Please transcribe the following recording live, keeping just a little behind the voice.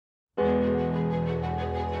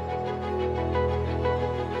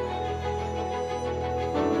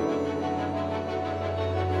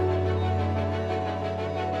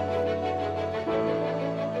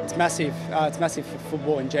massive. It's massive for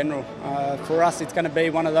football in general. For us, it's going to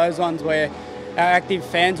be one of those ones where our active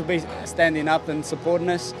fans will be standing up and supporting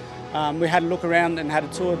us. We had a look around and had a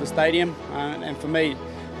tour of the stadium, and for me,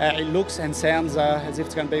 it looks and sounds as if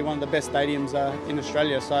it's going to be one of the best stadiums in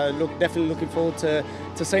Australia. So definitely looking forward to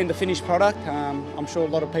seeing the finished product. I'm sure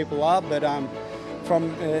a lot of people are, but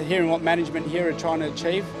from hearing what management here are trying to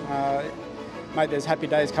achieve, mate, there's happy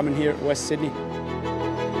days coming here at West Sydney.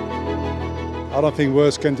 I don't think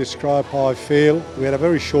words can describe how I feel. We had a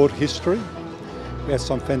very short history. We had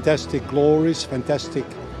some fantastic glories, fantastic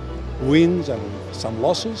wins and some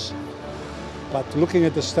losses. But looking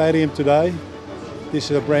at the stadium today, this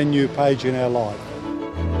is a brand new page in our life.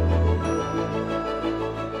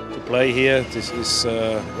 To play here, this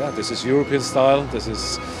is European style. This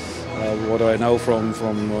is what I know from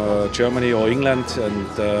Germany or England, and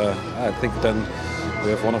I think then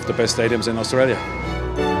we have one of the best stadiums in Australia.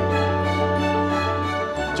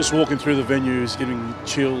 Just walking through the venue is giving me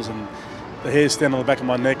chills, and the hairs stand on the back of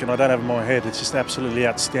my neck, and I don't have it in my head. It's just absolutely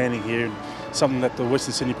outstanding here, and something that the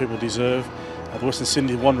Western Sydney people deserve, the Western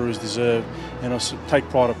Sydney Wanderers deserve, and I take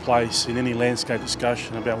pride of place in any landscape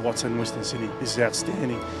discussion about what's in Western Sydney. This is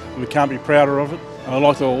outstanding, and we can't be prouder of it. And I'd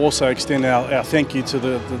like to also extend our thank you to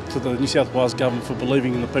the New South Wales government for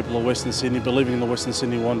believing in the people of Western Sydney, believing in the Western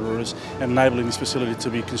Sydney Wanderers, and enabling this facility to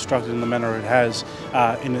be constructed in the manner it has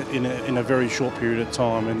in a very short period of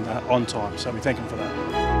time and on time. So we thank them for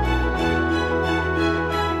that.